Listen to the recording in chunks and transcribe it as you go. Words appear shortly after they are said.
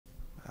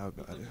I'll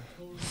go there.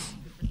 Totally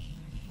different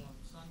team on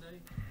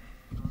Sunday.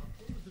 What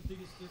was the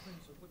biggest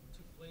difference, or what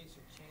took place,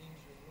 or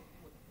changed, or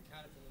what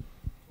accounted for the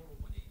total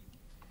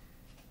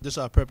 180? Just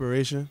our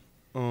preparation.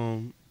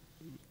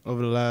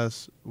 Over the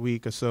last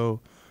week or so,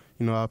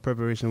 our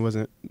preparation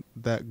wasn't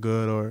that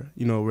good or,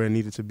 where it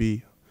needed to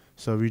be.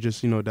 So we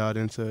just, dialed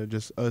into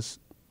just us,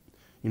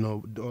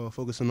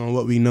 focusing on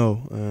what we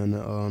know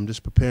and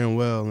just preparing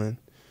well and,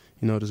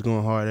 just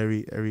going hard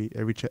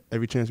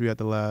every chance we at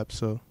the lab.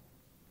 So.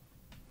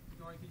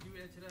 Kadary, could you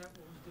add to that?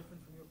 What was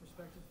different from your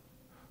perspective?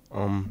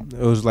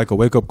 It was like a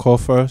wake-up call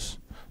for us.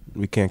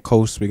 We can't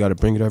coast. We got to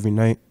bring it every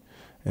night,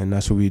 and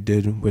that's what we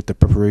did with the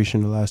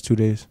preparation the last 2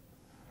 days.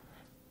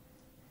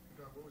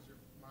 What was your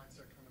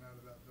mindset coming out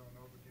of that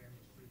Villanova game?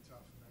 It was pretty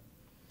tough, and then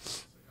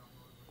how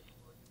motivated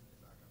were you to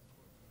get back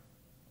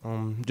on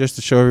the court? Just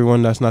to show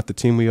everyone that's not the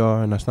team we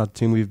are and that's not the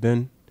team we've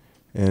been,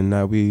 and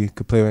that we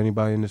could play with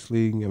anybody in this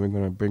league, and we're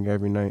going to bring it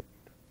every night.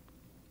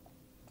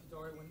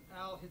 Kadary, when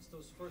Al hits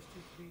those first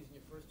two threes in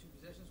your first two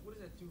possessions, what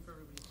does that do for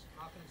everybody's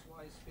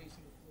confidence-wise,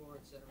 spacing the floor,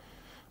 etc.?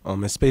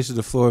 It spaces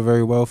the floor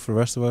very well for the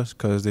rest of us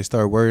because they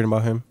start worrying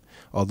about him,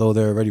 although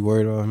they're already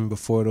worried about him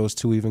before those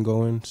two even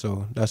go in.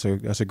 So that's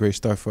a great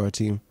start for our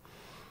team.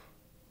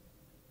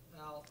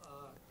 Al,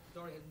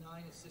 Kadary had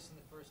 9 assists in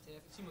the first half.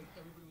 It seemed like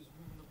everybody was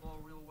moving the ball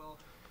real well.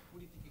 What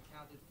do you think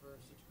accounted for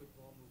such good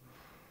ball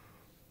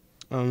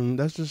movement?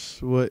 That's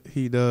just what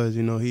he does.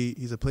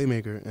 He's a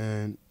playmaker,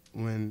 and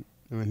when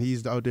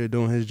he's out there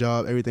doing his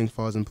job, everything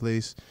falls in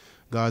place.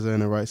 Guys are in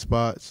the right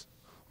spots.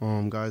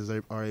 Guys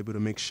are able to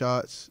make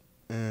shots,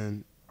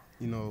 and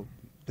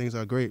things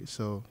are great.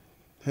 So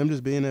him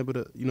just being able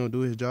to do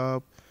his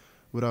job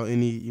without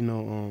any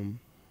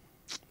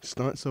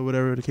stunts or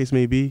whatever the case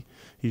may be,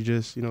 he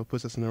just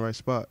puts us in the right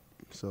spot.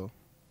 So.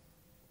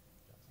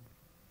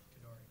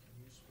 Kadary,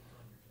 can you speak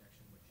on your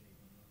connection with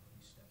Xavier?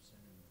 He steps in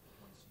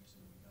one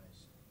season, you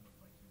guys look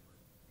like you were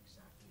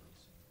exactly the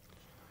same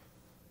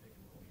pick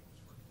and roll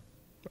was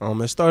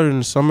working. It started in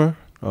the summer,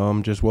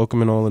 just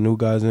welcoming all the new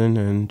guys in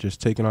and just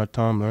taking our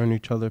time, learning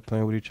each other,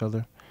 playing with each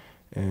other.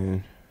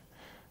 And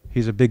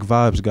he's a big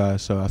vibes guy,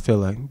 so I feel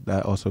like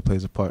that also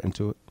plays a part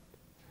into it.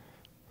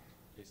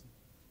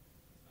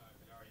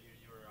 Kadary,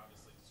 you were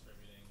obviously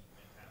distributing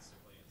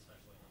fantastically,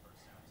 especially in the first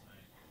half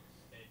tonight.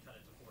 They cut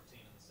it to 14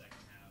 in the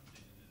second half.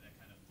 Did that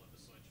kind of flip the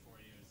switch for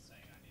you,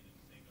 saying I needed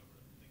to take over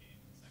the game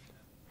in the second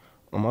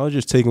half? I was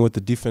just taking what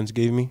the defense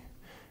gave me,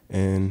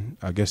 and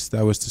I guess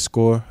that was to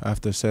score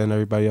after setting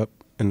everybody up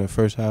in the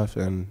first half,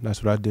 and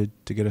that's what I did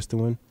to get us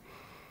to win.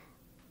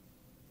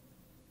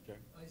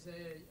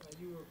 Isaiah,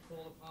 you were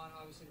called upon,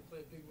 obviously, to play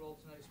a big role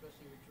tonight,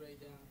 especially with Dre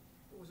down.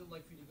 What was it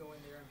like for you to go in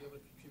there and be able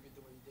to contribute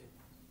the way you did?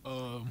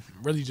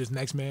 Really just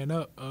next man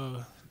up.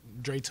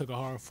 Dre took a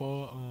hard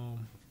fall,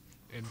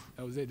 and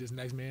that was it, just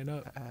next man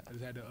up. I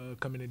just had to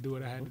come in and do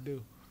what I had to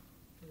do.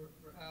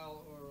 For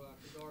Al or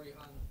Kadary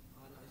on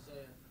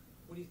Isaiah,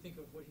 what do you think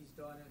of what he's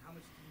done, and how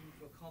much do you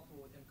feel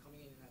comfortable with him coming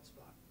in that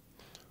spot?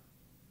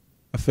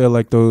 I feel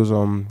like those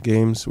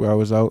games where I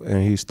was out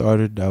and he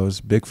started, that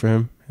was big for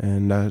him,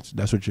 and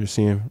that's what you're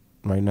seeing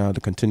right now,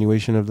 the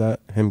continuation of that,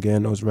 him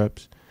getting those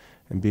reps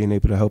and being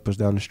able to help us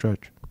down the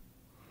stretch.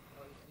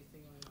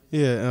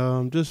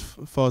 Yeah, just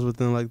falls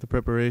within like the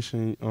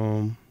preparation.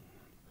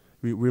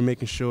 We're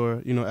making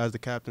sure, as the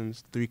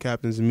captains, 3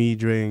 captains, me,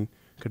 Dre, and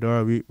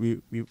Kadary,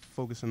 we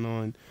focusing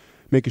on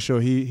making sure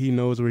he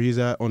knows where he's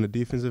at on the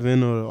defensive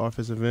end or the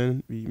offensive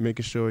end. We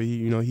making sure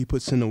he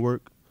puts in the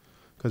work,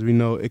 because we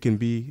know it can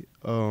be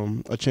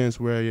a chance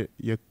where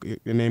your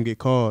name get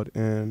called,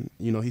 and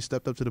he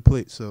stepped up to the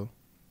plate. So.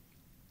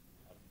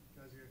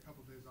 Guys, you got a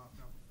couple days off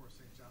now before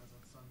St. John's on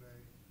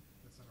Sunday.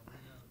 It's an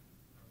arena.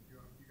 You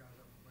guys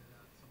haven't played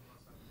that. Some of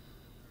us haven't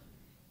been there.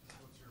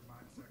 What's your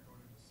mindset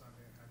going into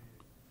Sunday, and how do you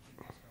keep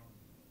this going?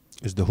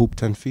 Is the hoop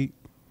 10 feet?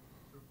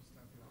 Hoop is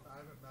 10 feet. I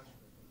haven't measured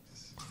it.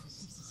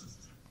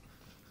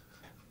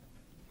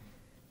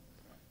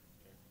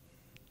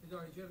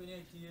 Kadary, did you have any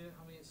idea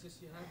how many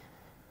assists you had?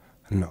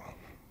 No,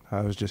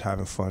 I was just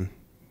having fun.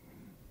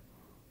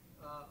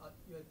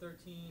 You had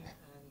 13,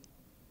 and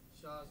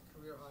Shah's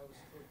career high was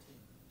 14.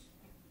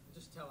 I'm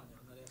just telling you,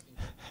 I'm not asking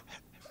you. I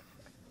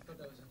thought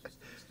that was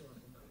interesting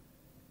historical note.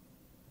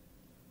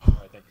 All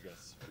right, thank you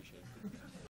guys. Appreciate it.